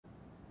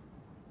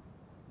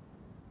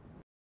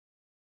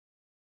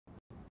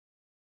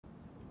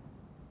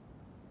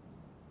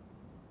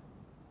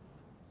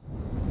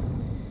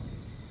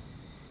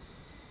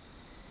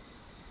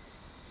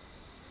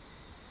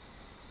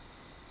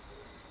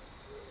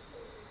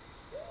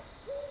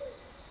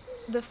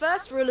The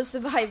first rule of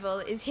survival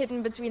is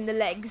hidden between the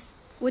legs.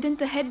 Wouldn't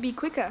the head be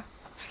quicker?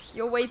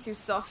 You're way too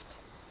soft.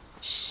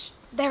 Shh,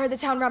 there are the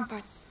town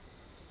ramparts.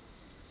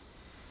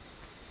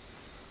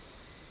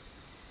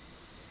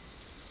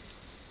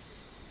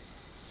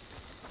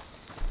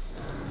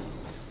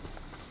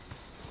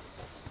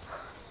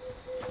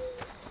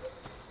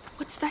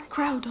 What's that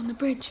crowd on the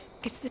bridge?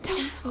 It's the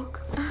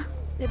townsfolk.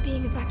 They're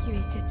being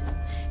evacuated.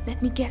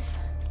 Let me guess.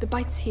 The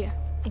bite's here.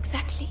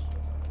 Exactly.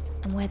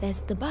 And where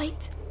there's the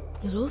bite,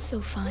 you'll also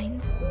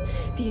find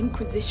the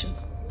Inquisition.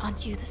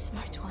 Aren't you the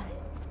smart one?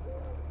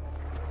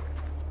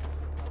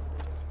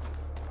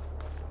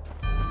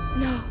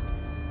 No.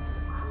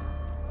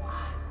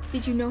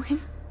 Did you know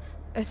him?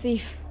 A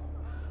thief.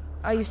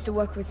 I used to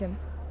work with him.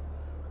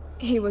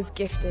 He was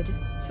gifted.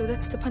 So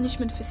that's the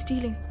punishment for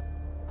stealing.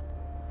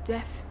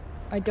 Death.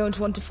 I don't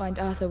want to find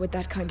Arthur with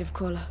that kind of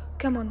collar.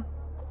 Come on.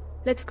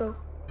 Let's go.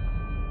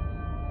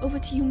 Over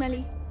to you,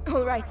 Mélie.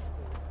 All right.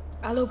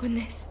 I'll open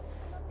this.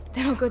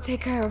 Then I'll go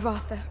take care of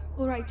Arthur.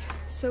 All right.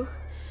 So,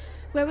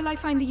 where will I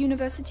find the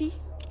university?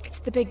 It's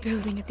the big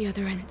building at the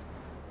other end.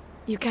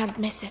 You can't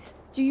miss it.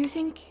 Do you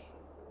think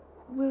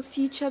we'll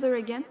see each other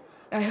again?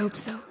 I hope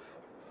so.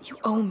 You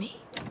owe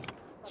me.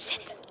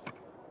 Shit.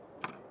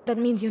 That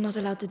means you're not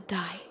allowed to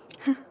die.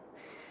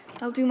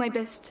 I'll do my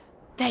best.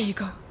 There you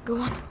go. Go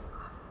on.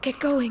 Get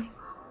going.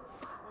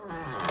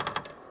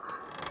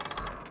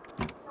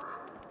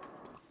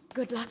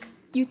 Good luck.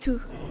 You too.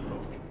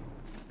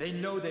 They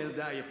know they'll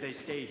die if they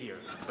stay here,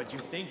 but you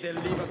think they'll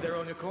leave of their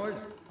own accord?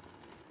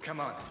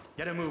 Come on,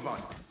 get a move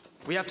on.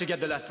 We have to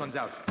get the last ones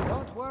out.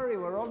 Don't worry,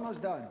 we're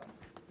almost done.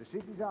 The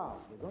city's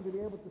out. We're going to be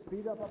able to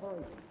speed up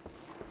operations.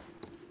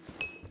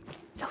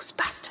 Those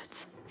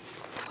bastards.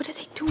 What are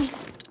they doing?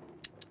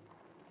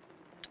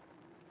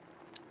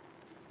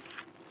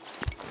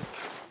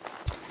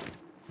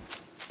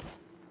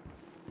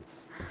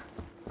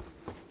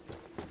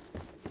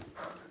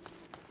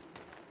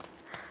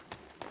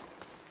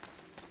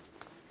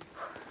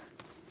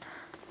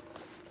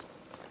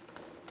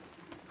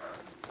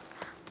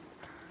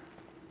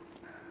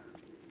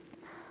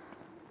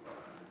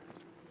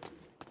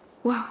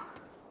 Wow.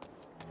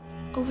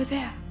 Over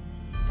there.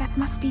 That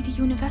must be the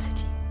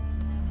university.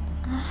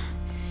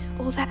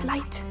 All that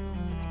light.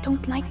 I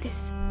don't like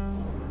this.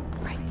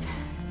 Right.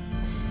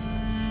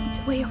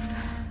 It's way off.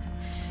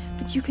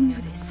 But you can do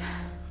this.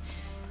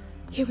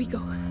 Here we go.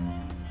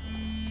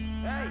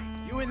 Hey,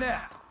 you in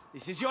there!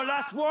 This is your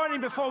last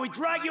warning before we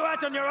drag you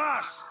out on your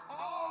arse!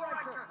 All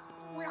right, sir.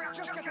 We're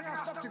just getting our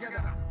stuff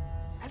together.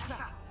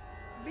 Elsa,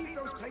 leave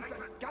those plates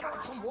and gather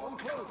up some warm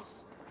clothes.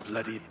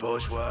 Bloody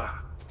bourgeois.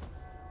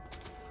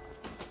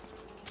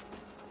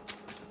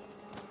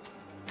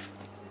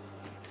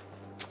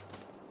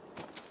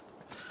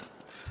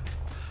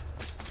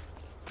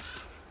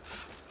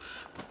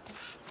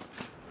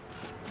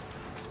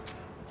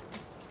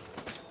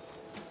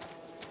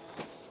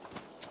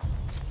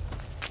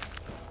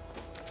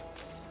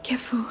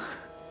 Careful.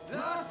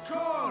 Last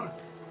call!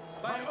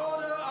 By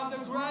order of the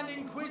Grand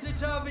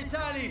Inquisitor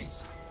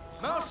Vitalis,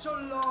 martial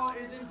law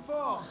is in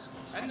force,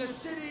 and the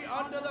city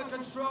under the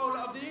control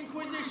of the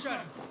Inquisition.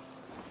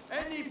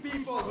 Any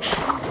people who...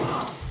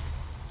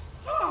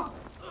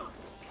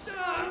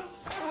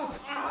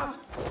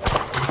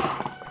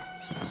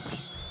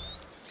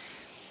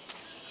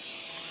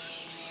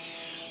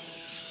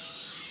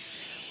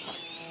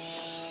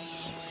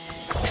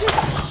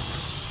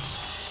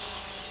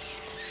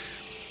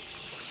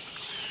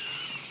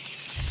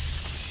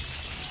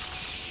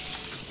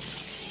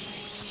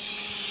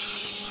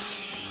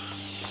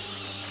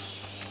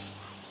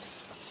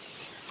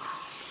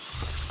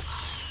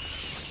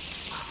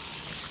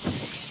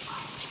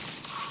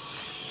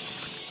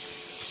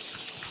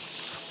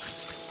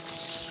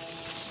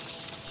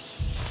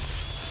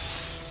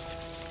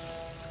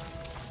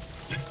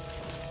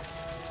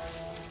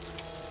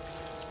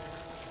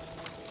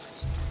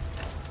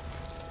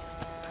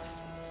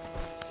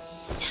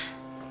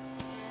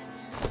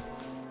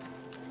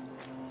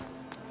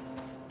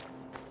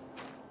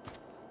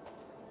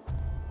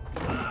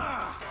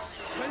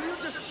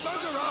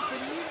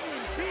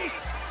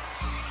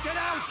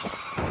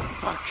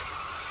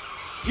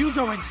 You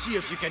go and see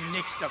if you can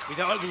nick stuff with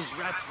all these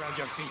rats around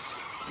your feet.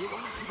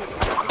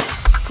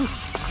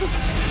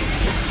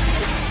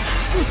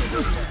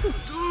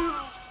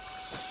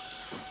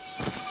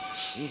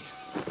 Shit.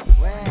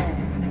 Where?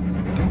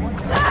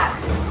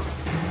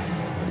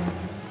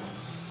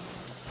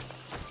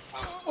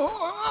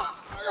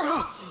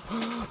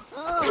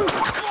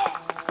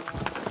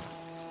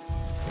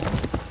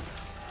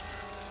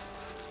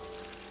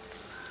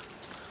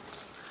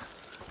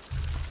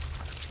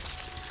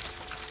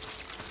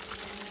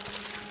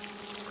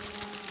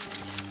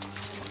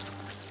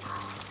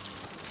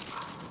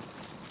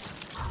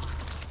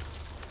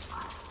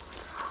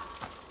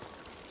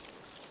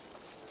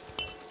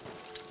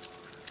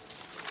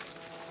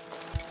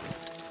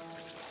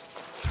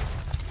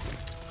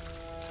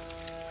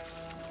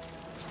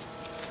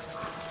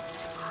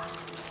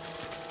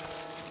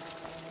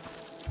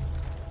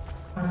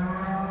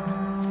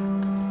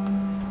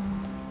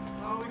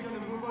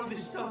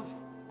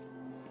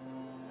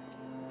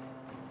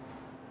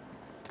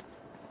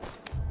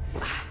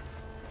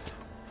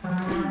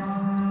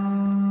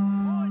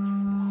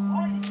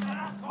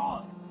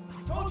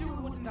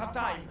 Don't have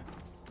time.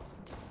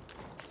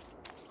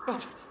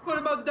 But what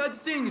about dead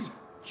things?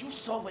 You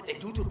saw what they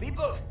do to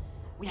people.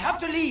 We have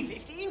to leave.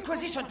 If the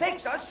Inquisition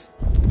takes us...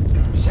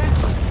 Shit!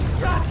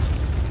 Rats!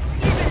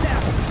 Leave it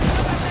there!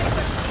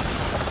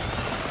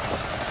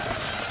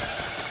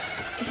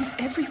 It is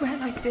everywhere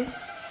like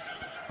this.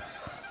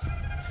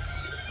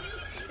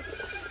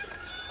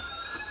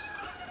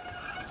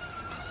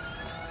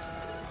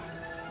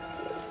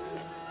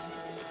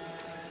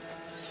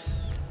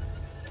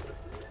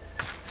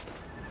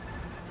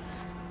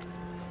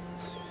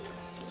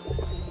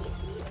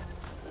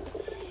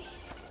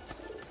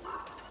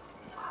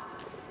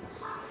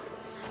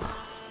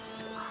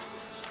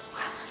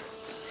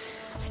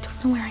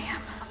 Where I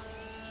am.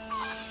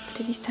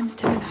 But at least I'm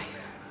still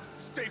alive.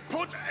 Stay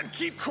put and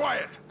keep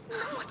quiet!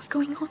 What's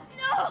going on?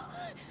 No!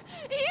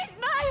 He's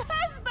my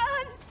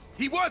husband!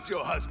 He was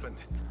your husband.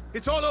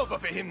 It's all over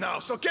for him now,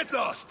 so get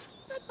lost!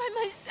 Not by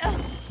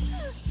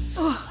myself.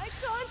 Oh, I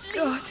can't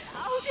God. leave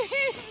without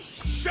him.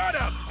 Shut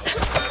up!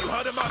 You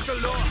heard of martial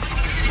law?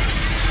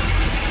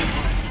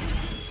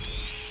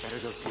 Better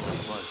go see what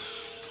it was.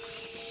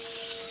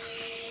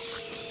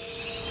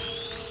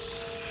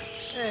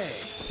 Hey,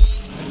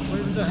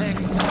 where's the heck?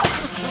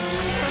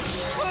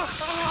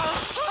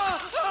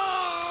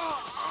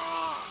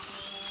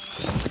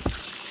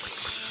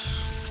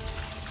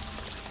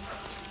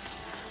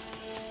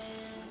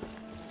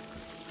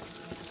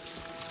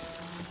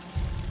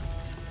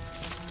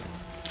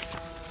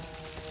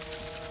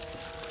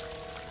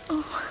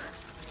 Oh,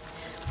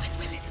 when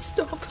will it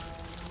stop?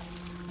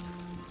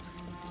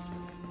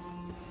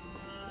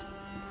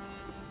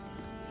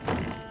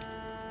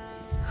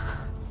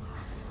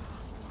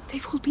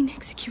 They've all been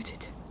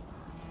executed.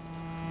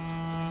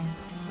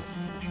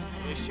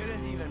 You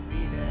shouldn't even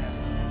be there.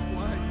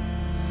 Why?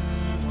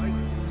 Why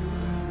did you do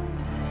that?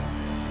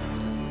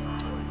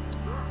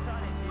 Your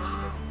son is here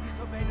because he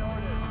disobeyed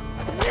orders.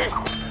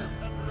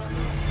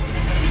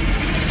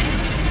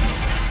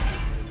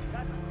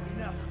 That's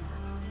enough.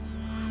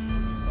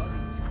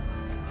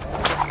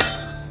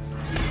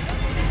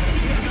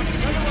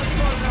 Another one's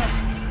falling off.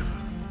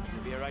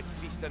 Gonna be a right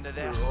feast under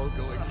there. We're all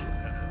going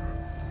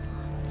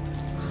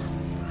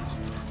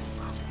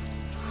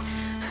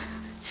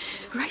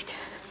Right.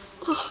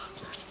 Oh,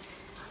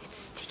 it's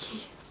sticky.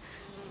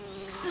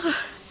 Ugh.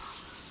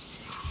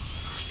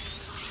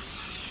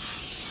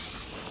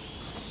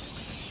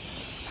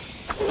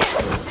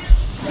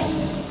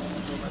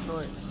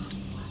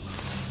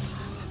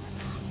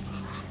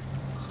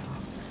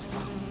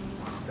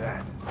 What's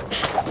that?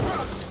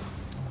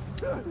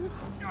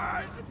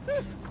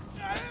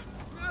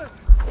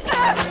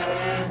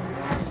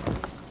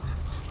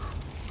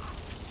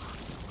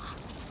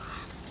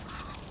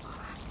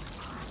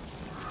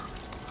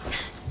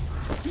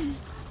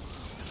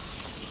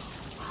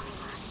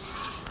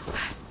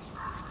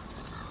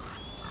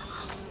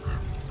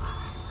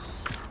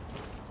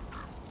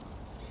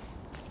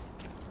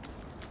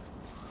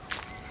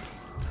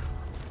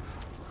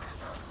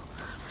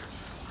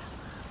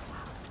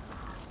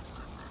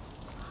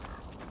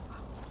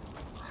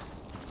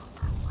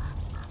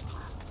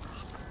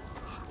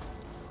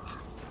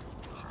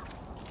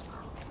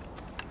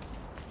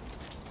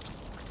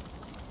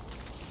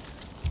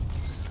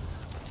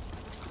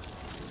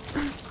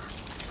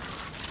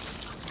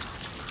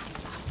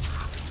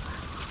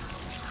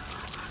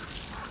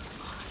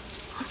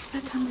 What's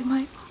that under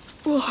my...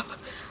 Whoa!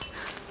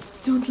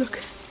 Don't look.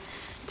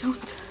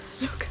 Don't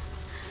look.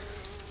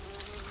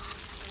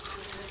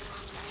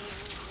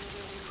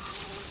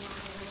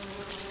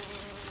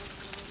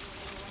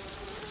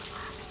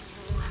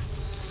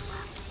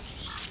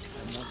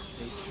 I'm not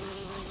faithful.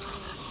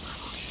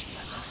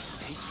 I'm not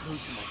faithful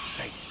to my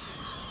faith.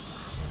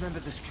 Remember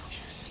the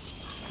scriptures.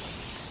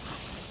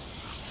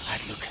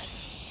 I'd look.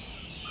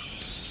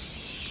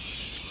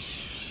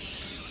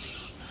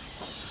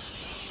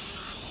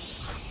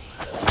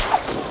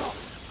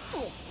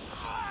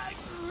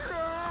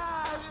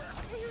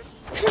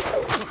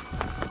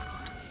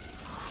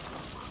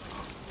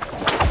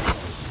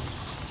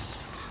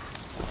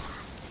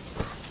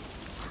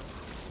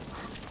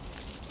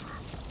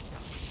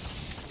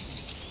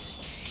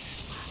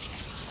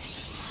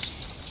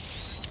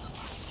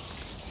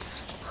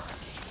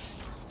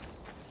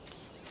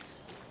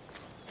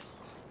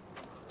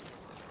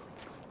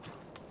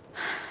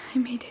 I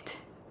made it.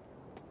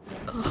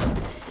 Oh,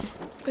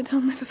 but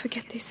I'll never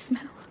forget this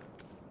smell.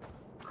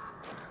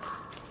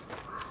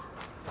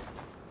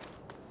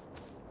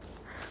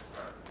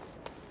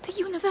 The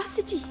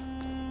university!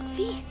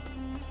 See?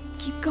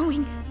 Keep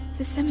going.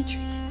 The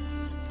cemetery.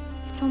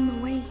 It's on the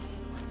way.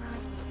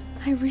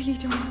 I really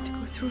don't want to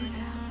go through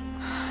there.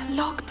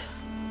 Locked.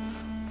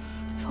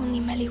 If only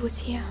Mélie was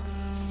here.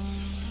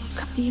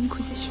 Look up, the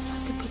Inquisition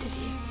must have put it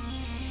here.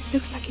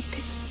 Looks like it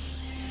pivots.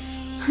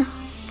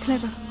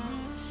 Clever.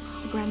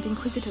 The Grand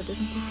Inquisitor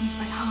doesn't do things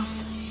by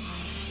halves.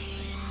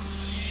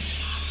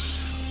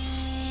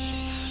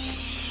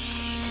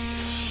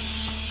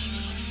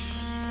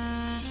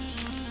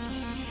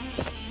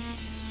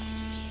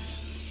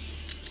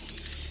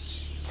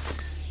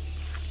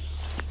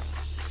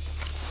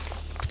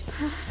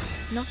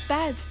 Not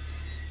bad.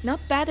 Not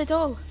bad at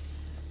all.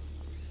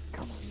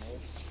 Come on, May.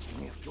 Give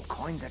me a few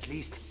coins at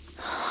least.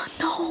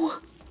 No!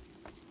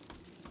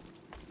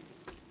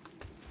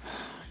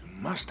 You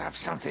must have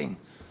something.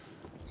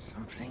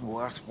 Something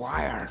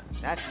worthwhile.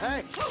 That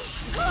hey!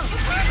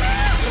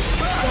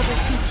 God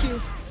will teach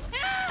you.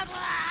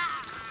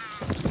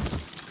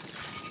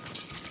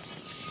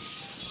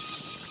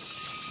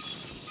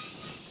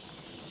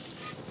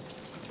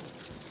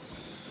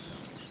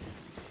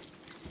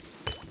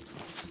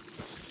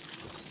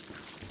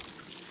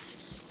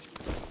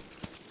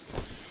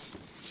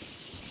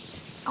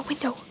 A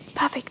window.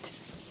 Perfect.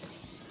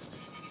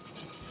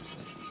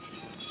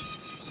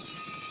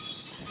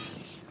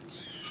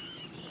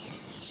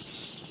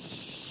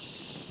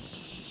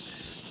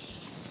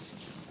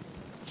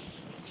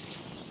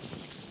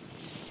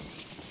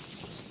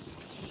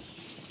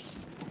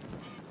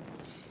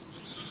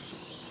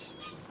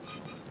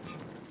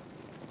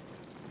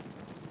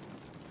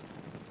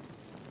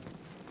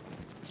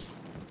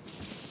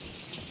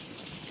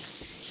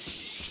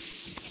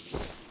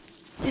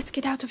 Let's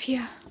get out of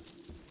here.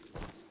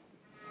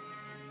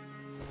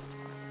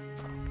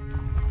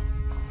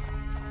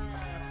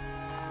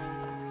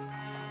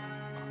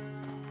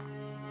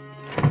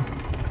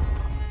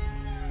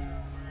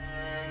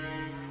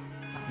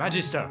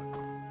 Magister,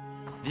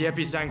 the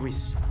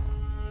Episanguis.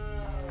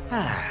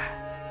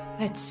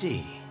 Let's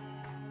see.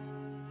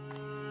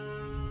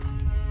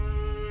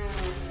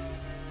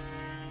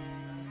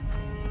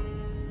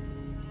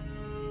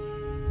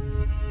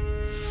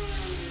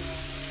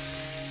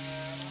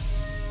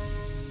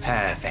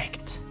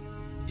 Perfect.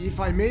 If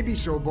I may be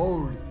so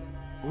bold,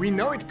 we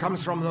know it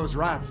comes from those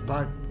rats,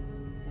 but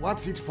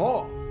what's it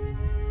for?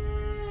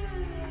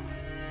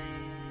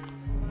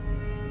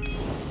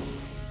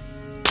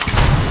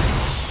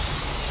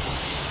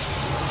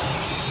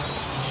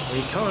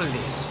 We call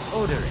this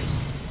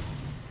odorous.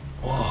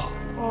 Whoa.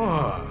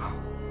 Oh.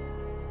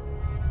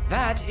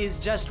 That is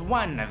just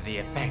one of the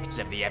effects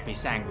of the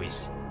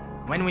Episanguis,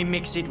 when we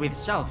mix it with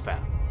sulfur.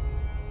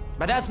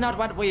 But that's not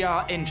what we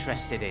are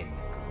interested in.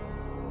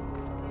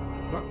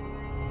 But,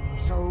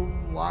 so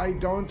why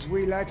don't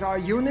we let our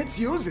units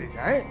use it,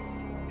 eh?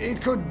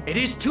 It could... It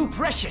is too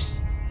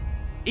precious.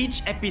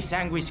 Each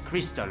Episanguis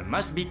crystal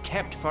must be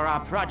kept for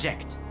our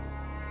project.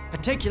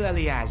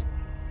 Particularly as,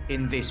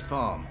 in this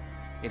form,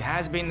 it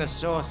has been the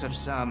source of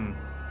some,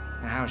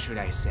 how should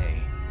I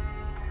say,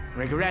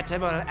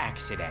 regrettable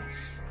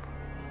accidents.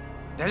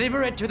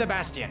 Deliver it to the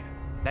Bastion.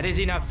 That is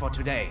enough for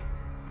today.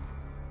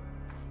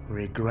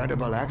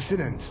 Regrettable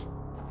accidents?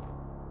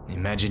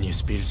 Imagine you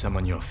spill some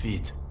on your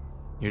feet.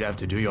 You'd have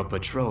to do your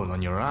patrol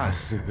on your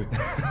ass.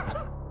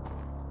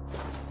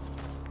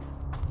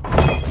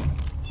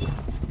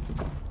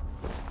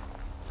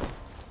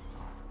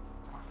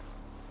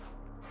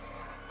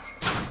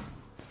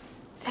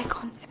 They're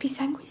gone.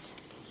 Episanguis.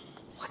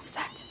 What's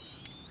that?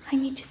 I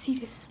need to see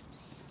this.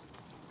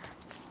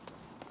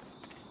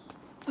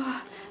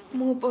 Ah,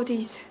 more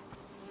bodies.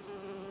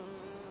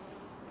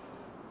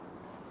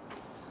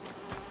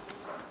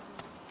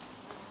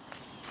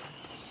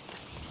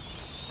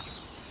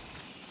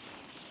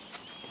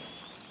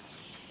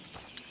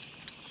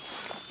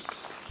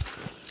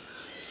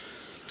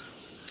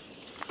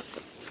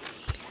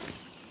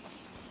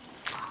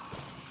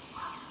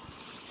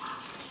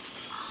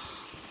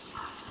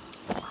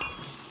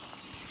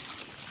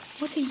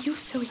 What are you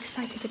so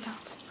excited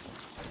about?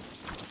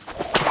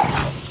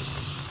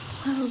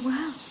 Oh,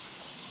 wow.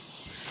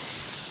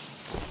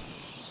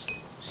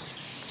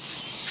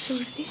 So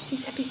this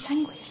is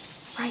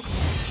Episanguis. Right.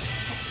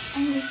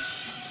 Episanguis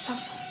and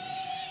sulfur.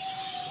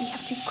 We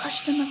have to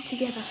crush them up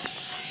together.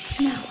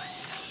 Now,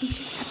 we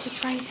just have to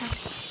try it out.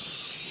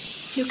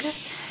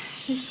 Lucas,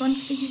 this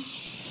one's for you.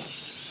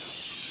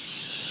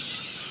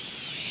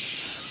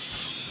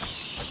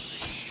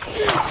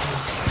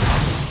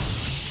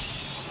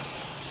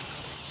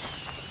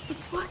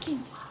 It's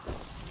working.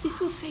 This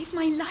will save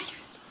my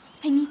life.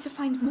 I need to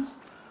find more.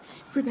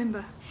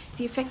 Remember,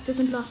 the effect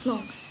doesn't last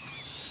long.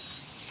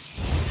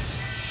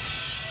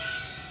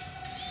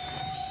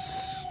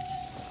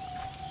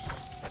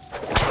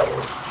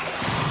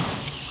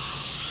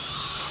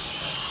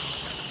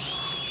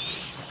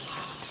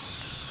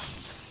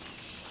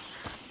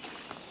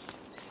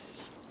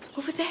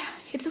 Over there,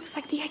 it looks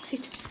like the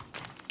exit.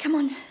 Come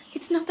on,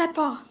 it's not that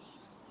far.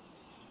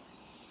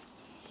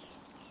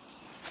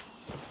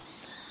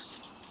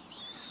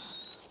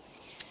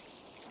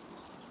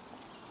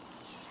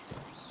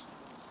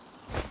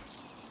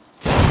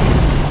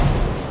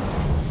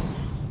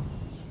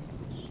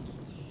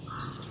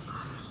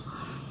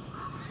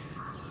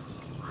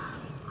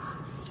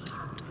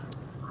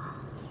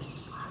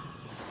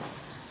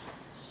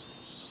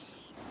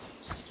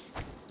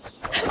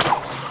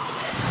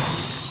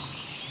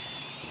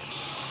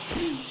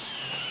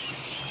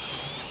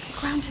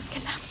 The ground has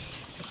collapsed.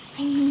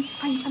 I need to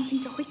find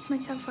something to hoist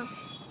myself up.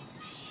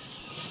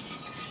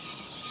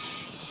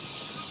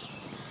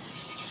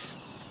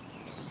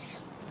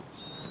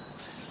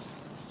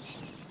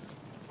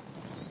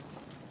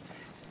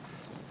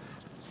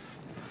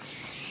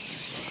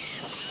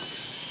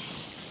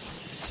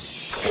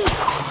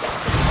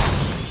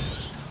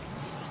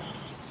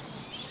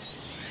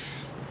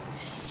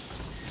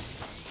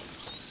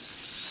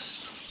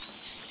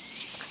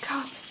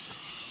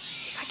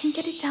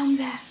 it down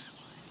there.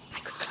 I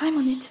could climb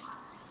on it.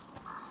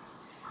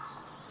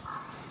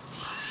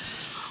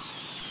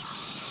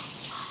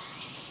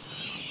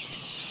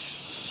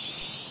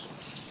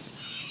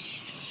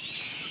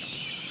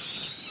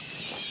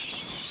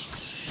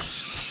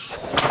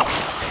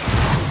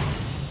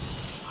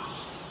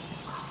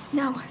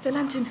 Now, the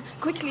lantern,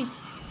 quickly!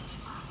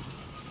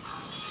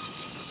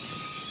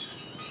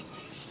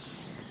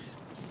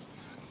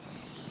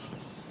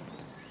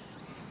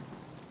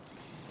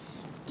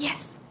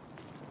 Yes!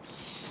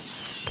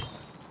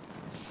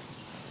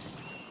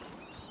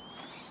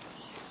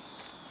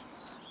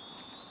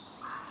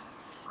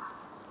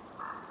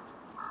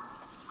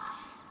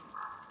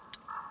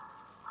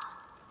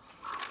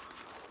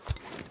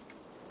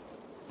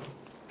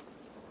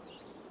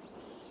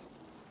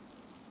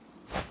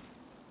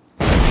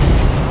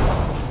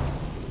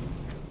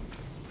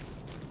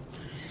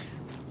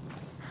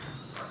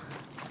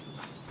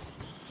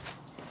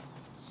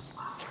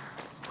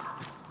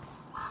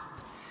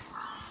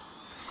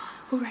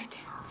 All right.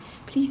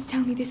 Please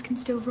tell me this can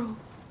still roll.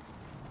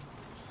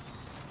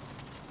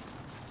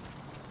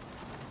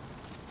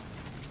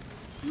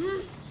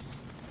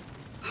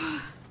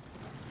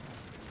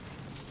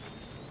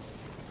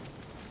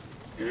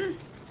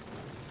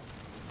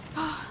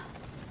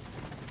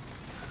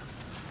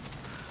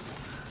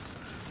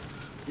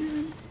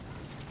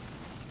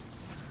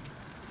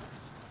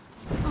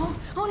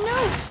 Oh no!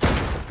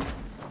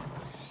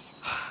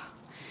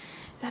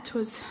 That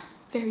was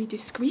very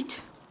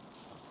discreet.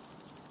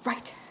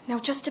 Right, now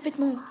just a bit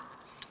more.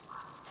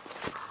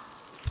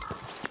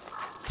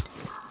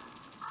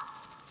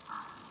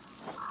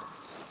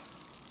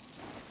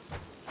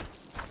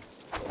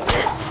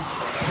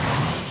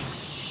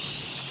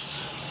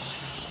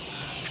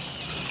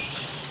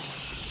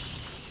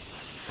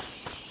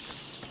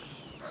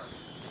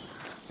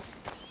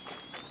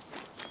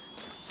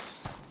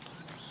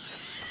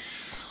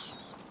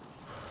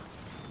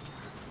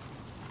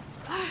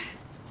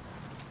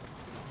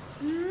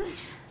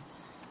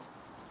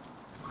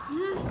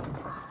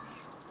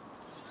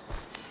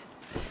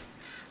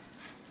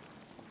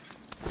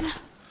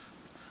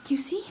 You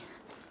see?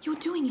 You're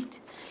doing it.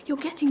 You're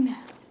getting there.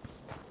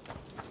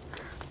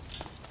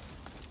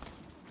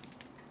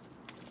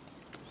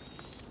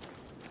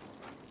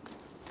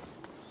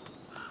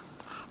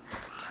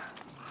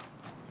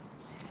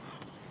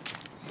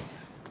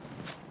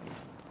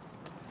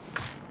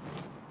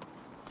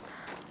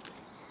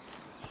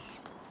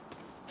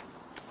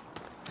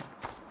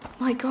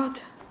 My God,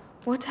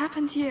 what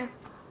happened here?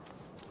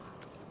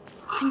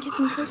 I'm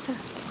getting closer.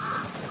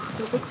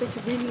 Your book better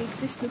really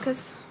exist,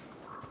 Lucas.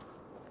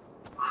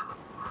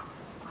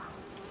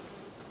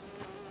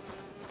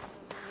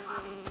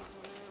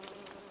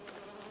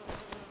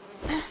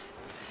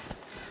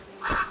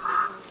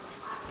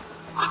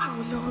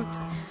 Oh Lord,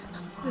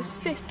 the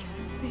sick.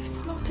 They've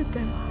slaughtered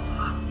them.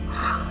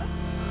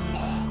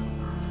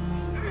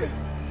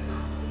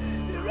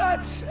 The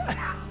rats!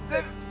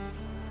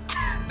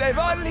 They've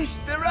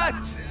unleashed the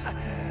rats!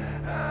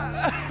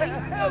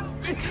 Help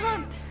me! I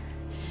can't.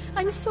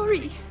 I'm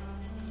sorry.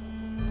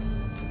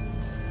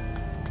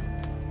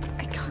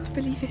 I can't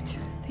believe it.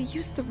 They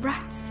used the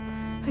rats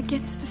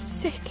against the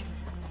sick.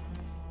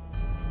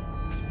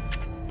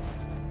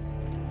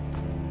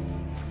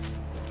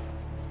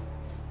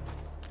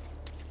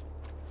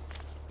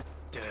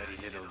 Dirty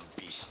little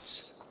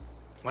beasts.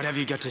 What have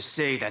you got to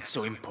say that's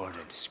so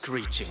important,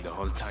 screeching the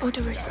whole time?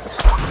 Odorous.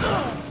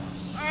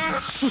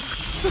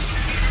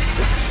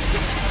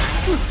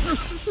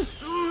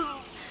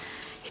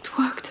 It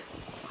worked.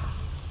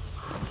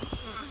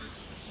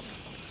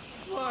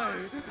 Why?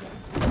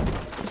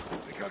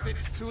 Because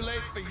it's too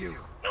late for you.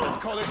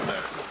 Call it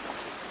mercy.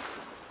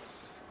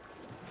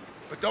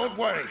 But don't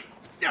worry.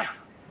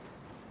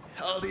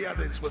 All the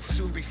others will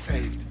soon be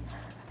saved.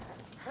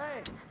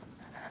 Hey!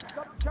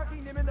 Stop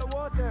chucking them in the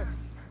water!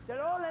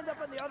 They'll all end up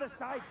on the other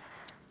side!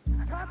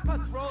 Can't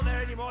patrol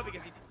there anymore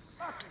because it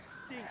fucking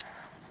stinks!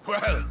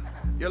 Well,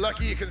 you're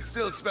lucky you can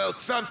still smell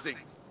something.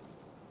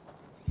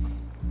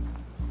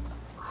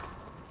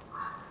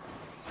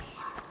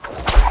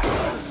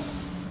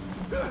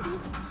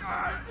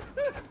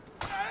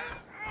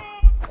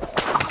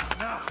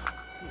 Now,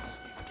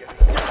 he's getting...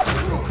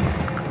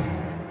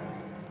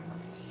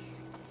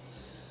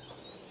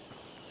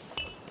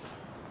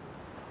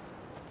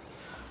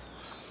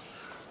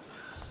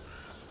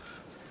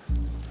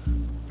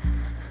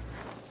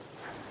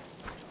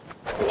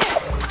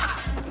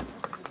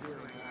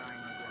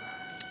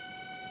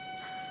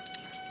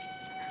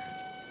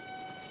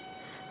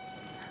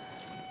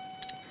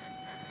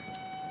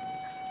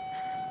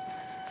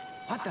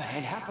 What the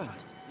hell happened?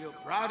 You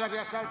proud of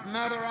yourself,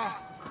 murderer?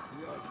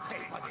 You'll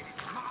pay for this,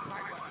 not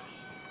my word.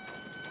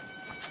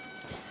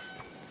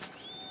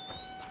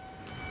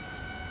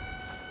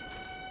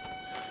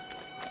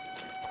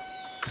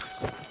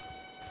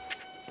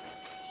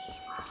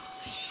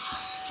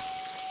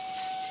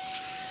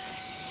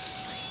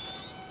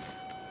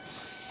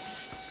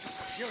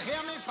 You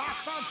hear me,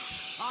 bastard?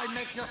 I'll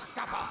make you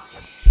suffer.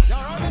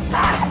 You're only...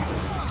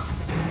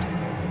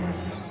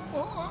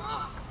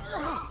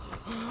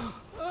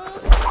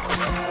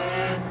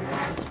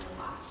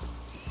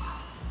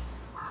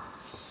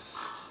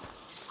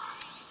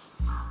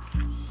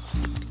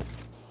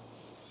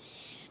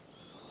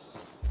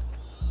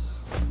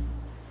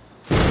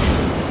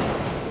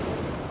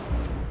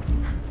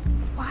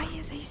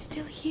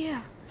 still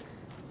here.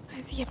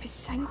 The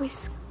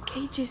Episanguis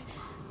cages.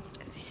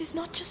 This is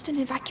not just an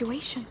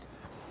evacuation.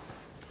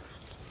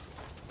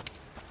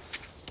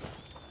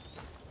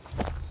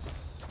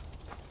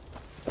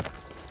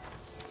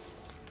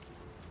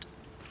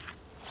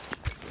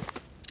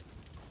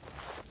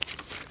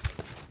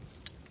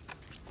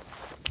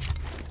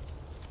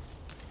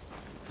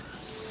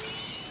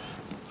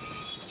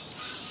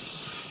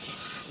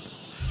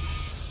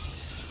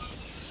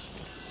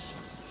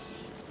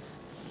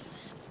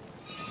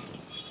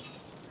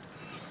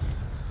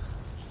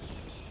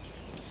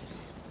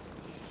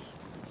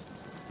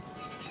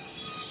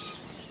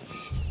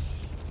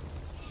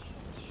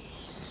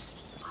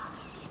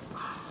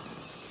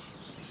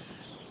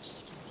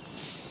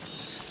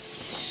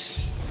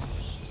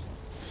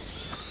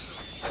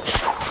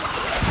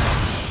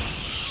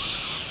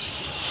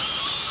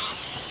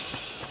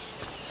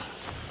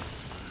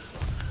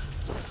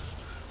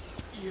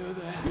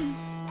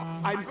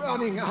 I'm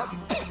burning up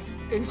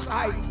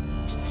inside.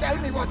 Tell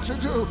me what to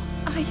do.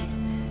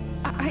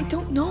 I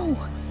don't know.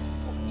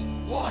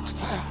 What?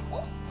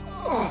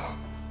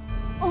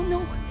 Oh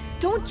no,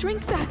 don't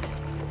drink that.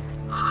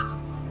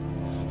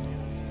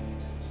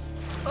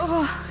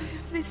 Oh,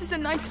 this is a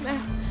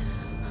nightmare.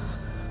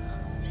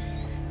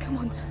 Come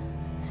on,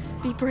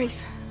 be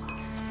brave.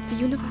 The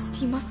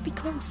university must be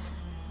close.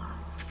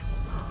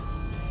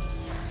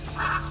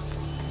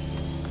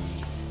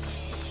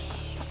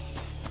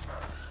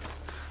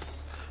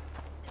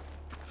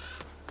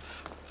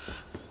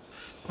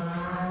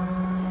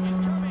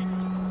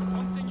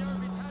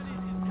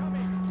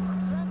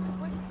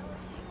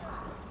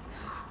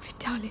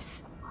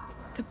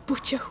 The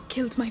butcher who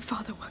killed my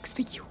father works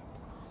for you.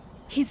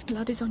 His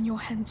blood is on your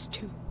hands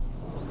too.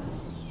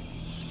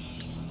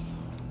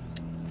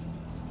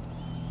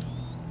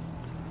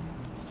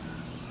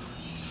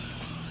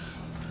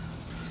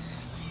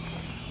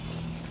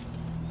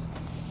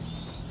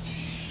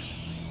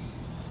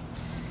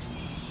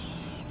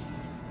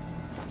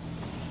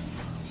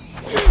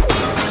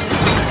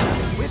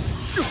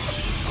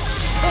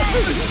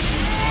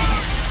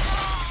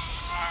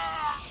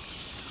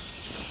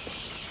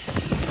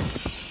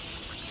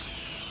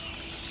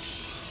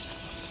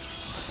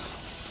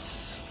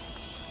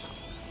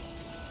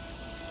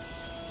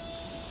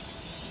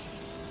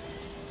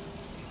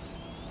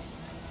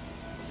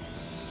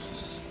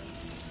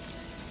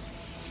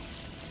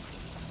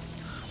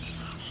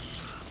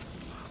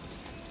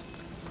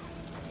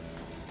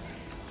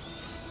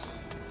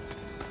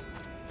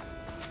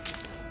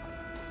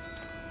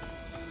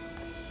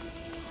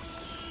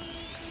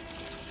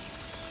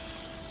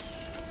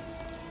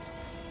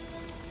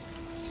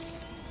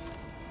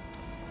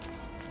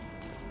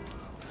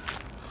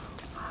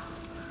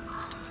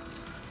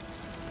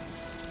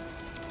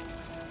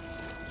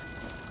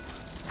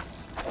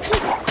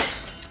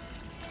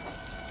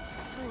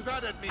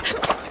 That at me.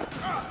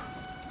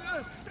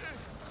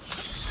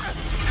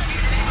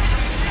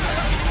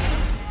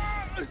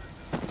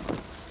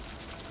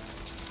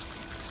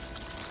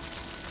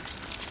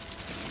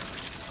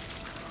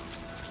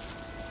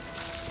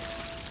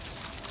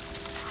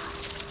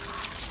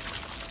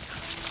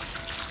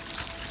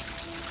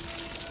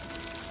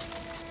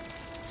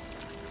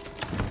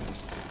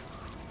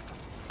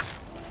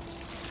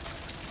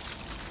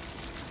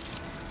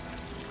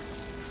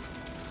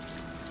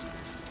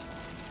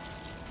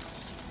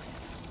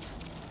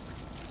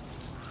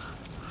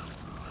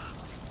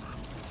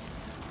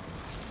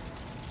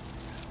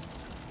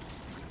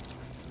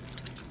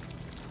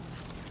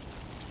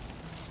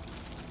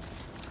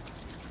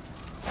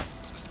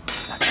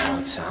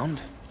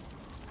 Sound?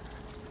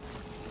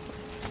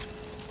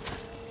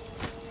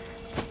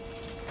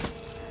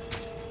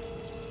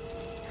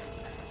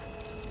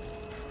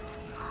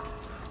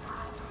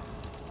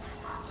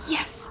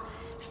 Yes,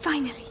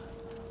 finally.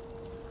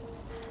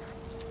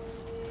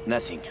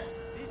 Nothing.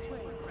 This way,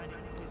 Grand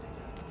Inquisitor.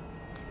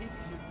 If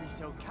you'd be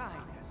so kind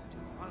as to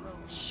follow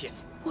me.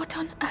 Shit. What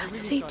on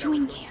earth are they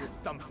doing here?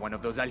 Dump one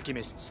of those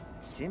alchemists.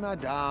 Simmer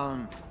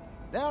down.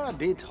 They're a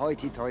bit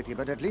hoity-toity,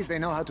 but at least they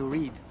know how to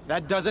read.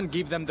 That doesn't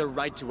give them the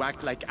right to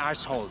act like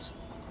assholes.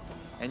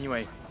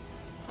 Anyway,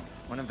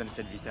 one of them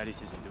said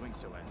Vitalis isn't doing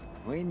so well.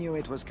 We knew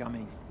it was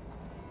coming.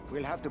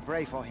 We'll have to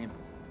pray for him.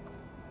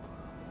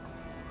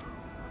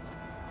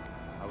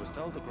 I was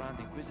told the Grand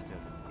Inquisitor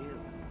looked ill.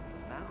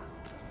 Now,